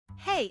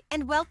Hey,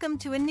 and welcome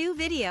to a new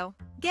video.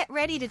 Get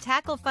ready to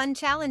tackle fun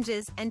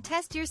challenges and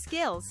test your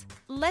skills.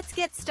 Let's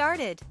get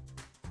started.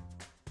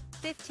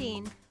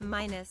 15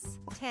 minus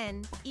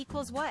 10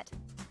 equals what?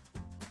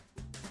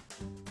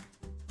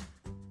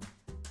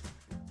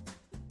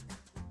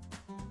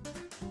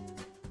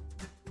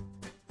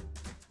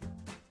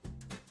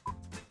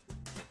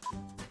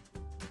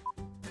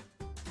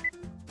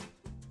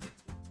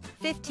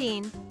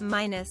 Fifteen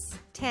minus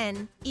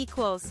 10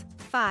 equals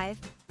 5.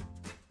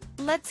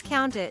 Let's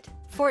count it.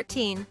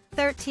 14,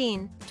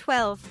 13,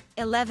 12,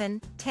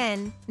 11,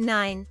 10,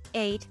 9,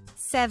 8,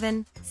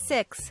 7,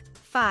 6,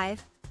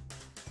 5.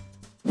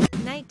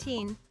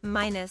 19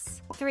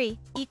 minus 3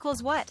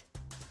 equals what?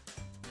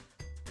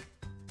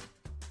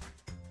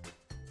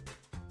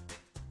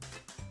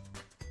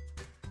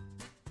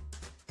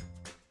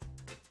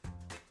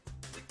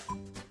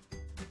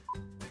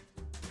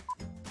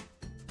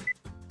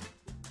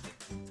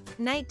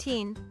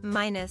 Nineteen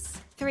minus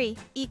 3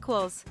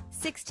 equals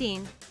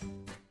 16.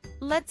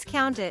 Let's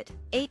count it.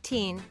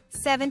 18,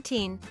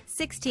 17,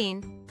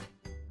 16.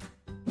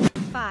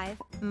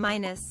 5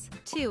 minus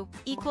 2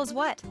 equals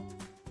what?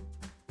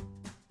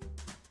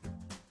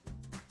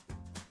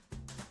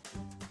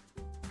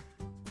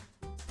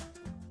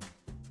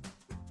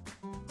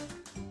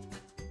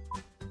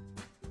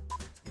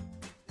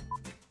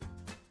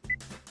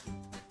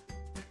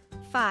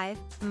 Five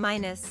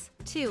minus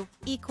 2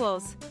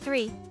 equals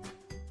 3.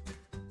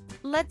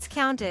 Let's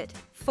count it.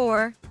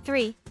 4,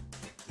 3.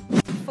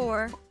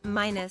 4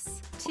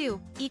 minus 2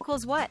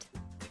 equals what?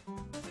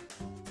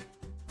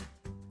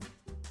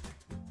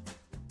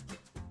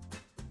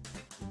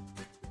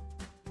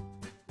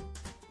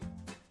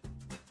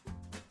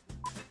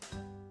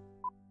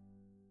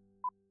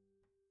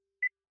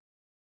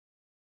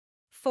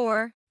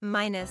 Four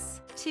minus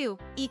 2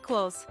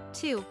 equals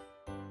 2.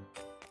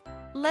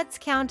 Let's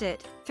count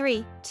it.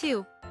 3,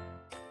 2.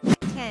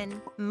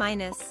 10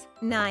 minus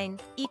 9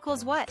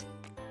 equals what?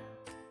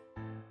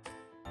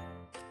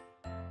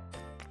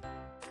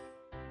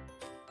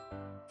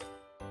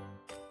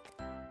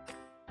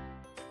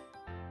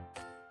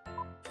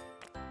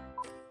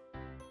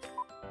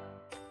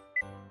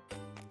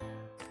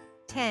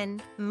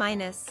 Ten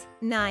minus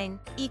 9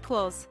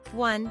 equals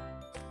 1.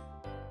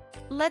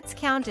 Let's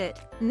count it.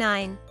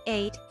 9,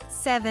 8,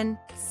 7,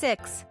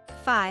 6,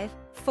 5,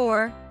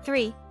 4,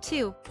 3,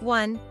 2,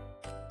 1.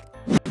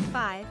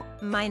 5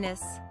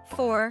 minus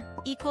 4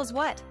 equals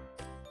what?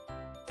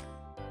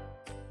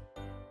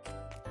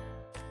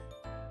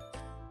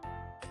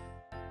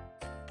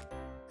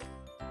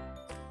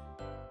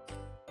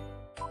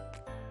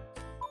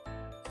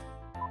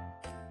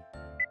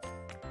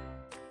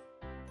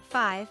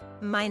 Five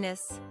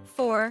minus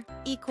 4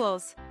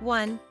 equals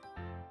 1.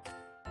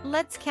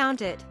 Let's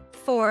count it.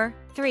 4,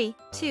 3,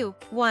 2,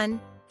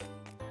 1.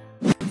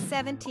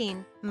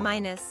 17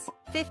 minus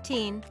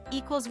 15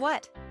 equals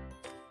what?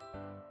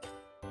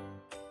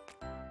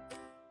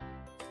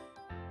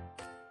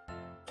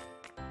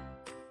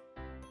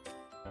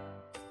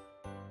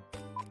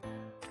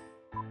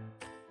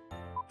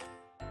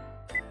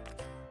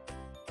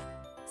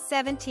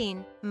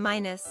 Seventeen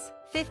minus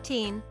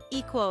 15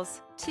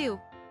 equals 2.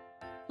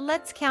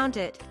 Let's count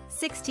it.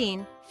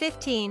 16,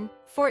 15,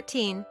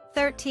 14,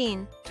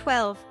 13,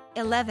 12,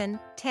 11,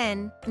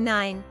 10,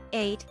 9,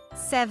 8,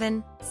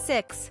 7,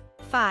 6,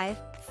 5,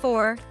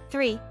 4,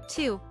 3,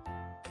 2.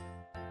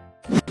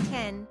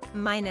 10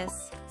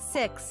 minus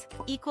 6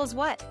 equals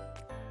what?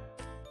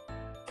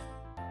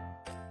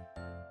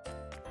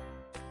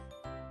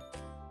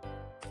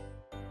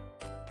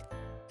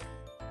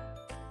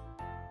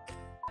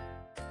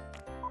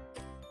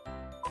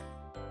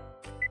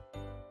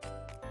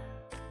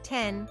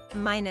 Ten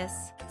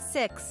minus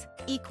 6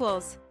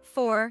 equals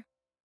 4.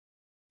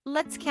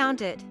 Let's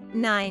count it.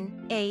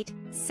 9, 8,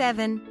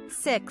 7,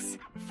 6,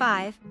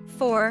 5,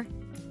 4.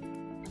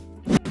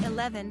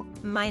 11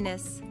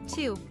 minus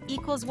 2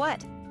 equals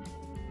what?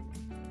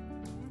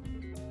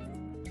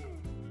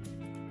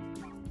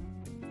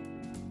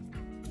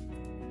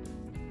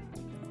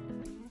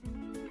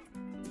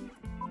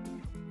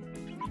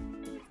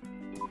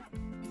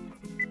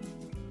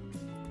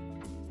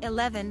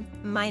 Eleven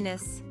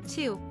minus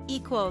 2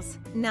 equals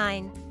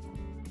 9.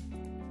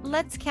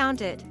 Let's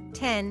count it.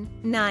 10,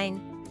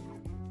 9.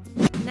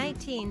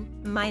 19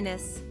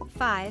 minus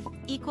 5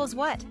 equals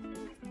what?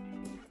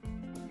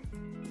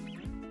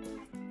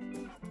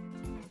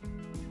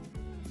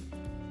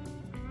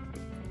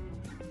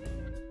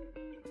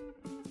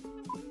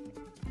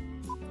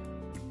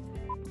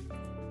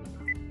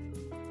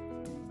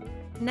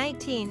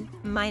 Nineteen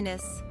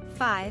minus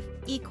 5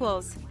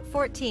 equals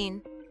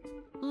 14.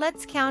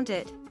 Let's count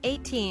it.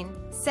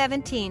 18,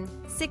 17,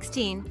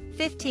 16,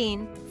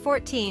 15,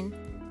 14.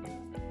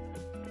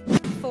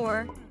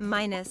 4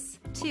 minus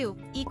 2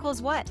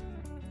 equals what?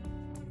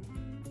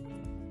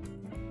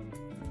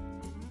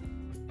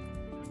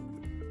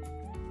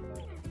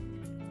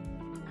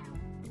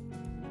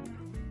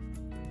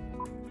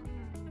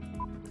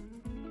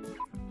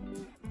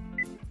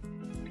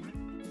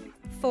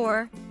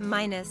 Four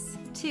minus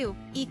 2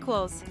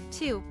 equals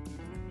 2.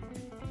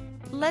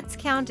 Let's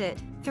count it.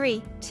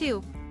 3,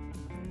 2.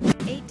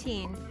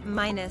 18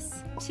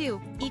 minus 2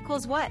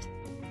 equals what?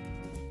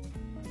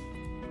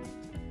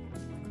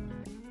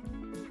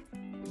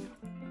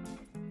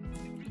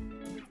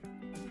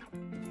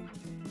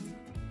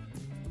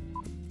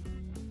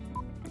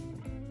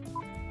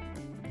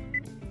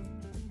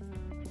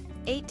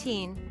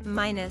 (18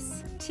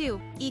 minus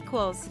 2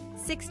 equals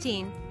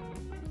 16.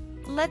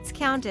 Let's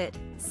count it.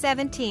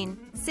 17,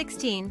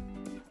 16.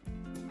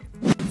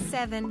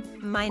 7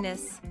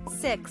 minus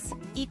 6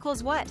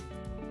 equals what?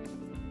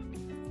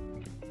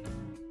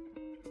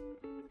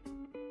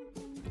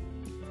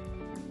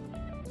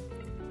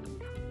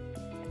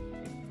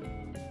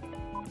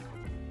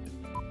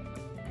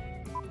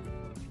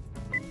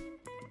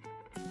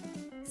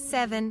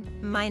 (7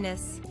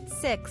 minus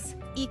 6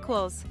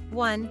 equals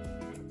 1.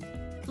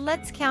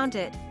 Let's count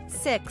it.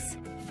 6,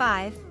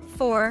 5,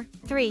 4,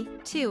 3,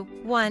 2,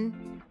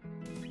 1.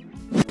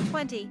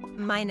 20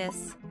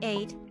 minus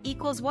 8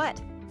 equals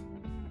what?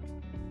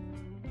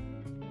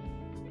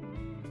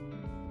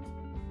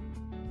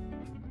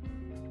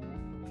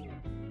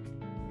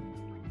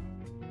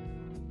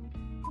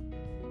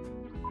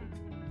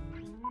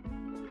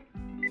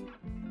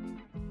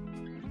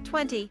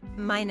 (20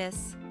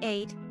 minus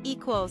 8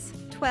 equals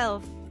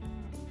 12.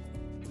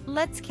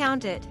 Let's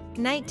count it.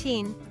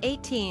 19,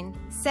 18,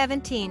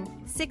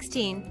 17,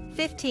 16,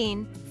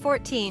 15,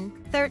 14,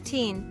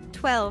 13,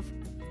 12.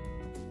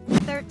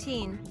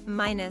 13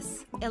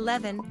 minus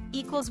 11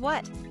 equals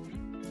what?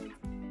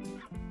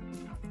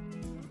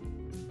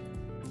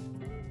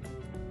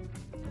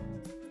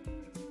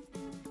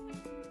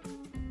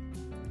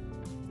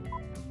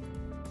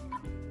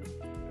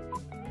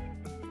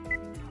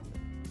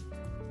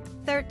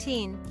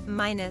 (13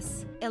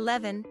 minus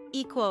 11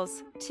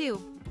 equals 2.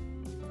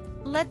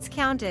 Let's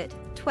count it.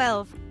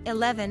 12,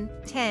 11,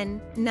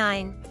 10,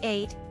 9,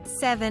 8,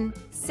 7,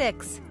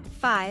 6,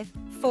 5,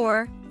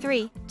 4,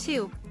 3,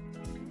 2.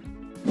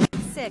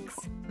 6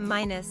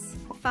 minus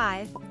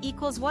 5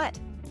 equals what?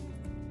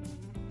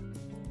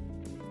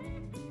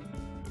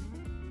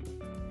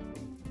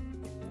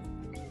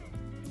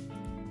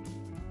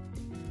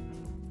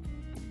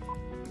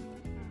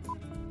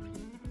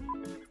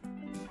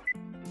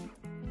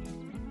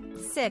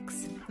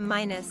 (6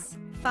 minus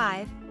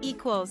 5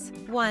 equals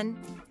 1.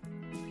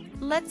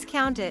 Let's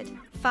count it.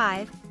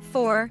 5,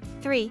 4,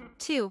 3,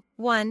 2,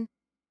 1.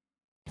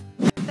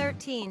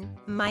 13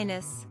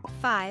 minus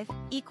 5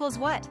 equals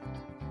what?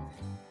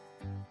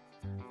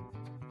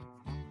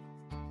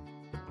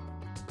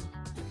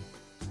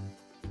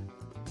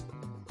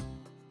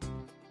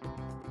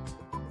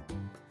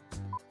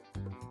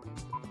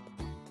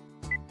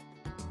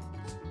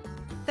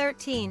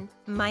 (13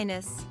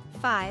 minus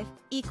 5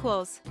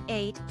 equals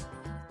 8.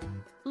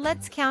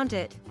 Let's count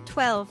it.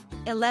 12,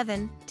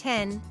 11,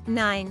 10,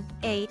 9,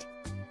 8.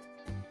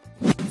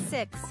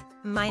 6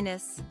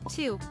 minus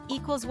 2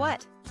 equals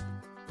what?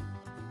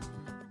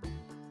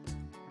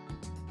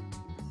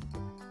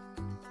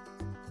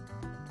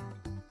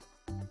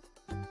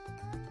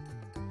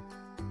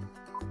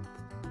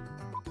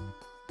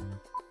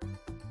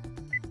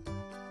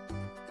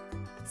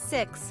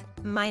 (6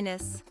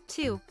 minus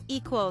 2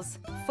 equals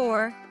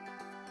 4.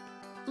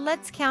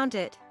 Let's count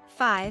it.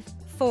 5,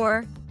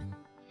 4.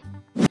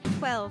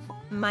 12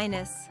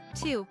 minus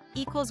 2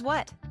 equals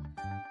what?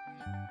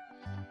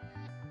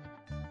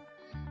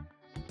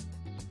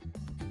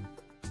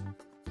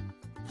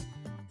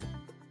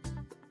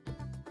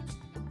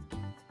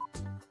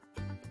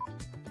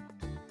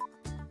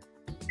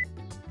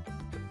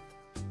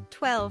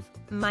 (12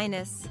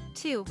 minus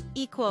 2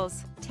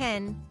 equals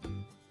 10.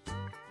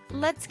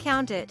 Let's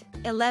count it.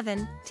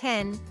 11,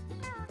 10.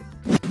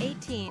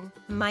 18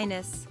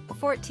 minus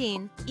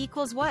 14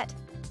 equals what?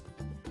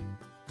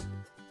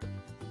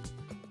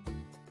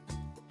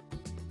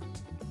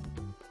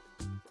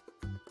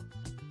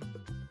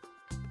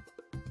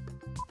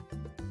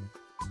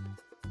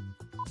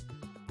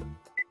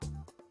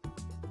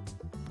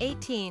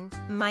 (18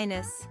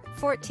 minus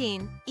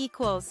 14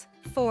 equals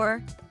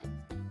 4.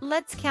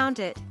 Let's count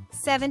it.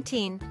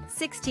 17,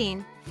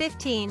 16,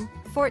 15,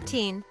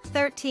 14,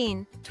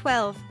 13,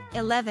 12,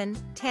 11,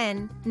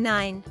 10,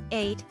 9,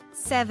 8,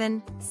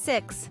 7,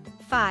 6,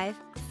 5,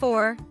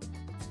 4,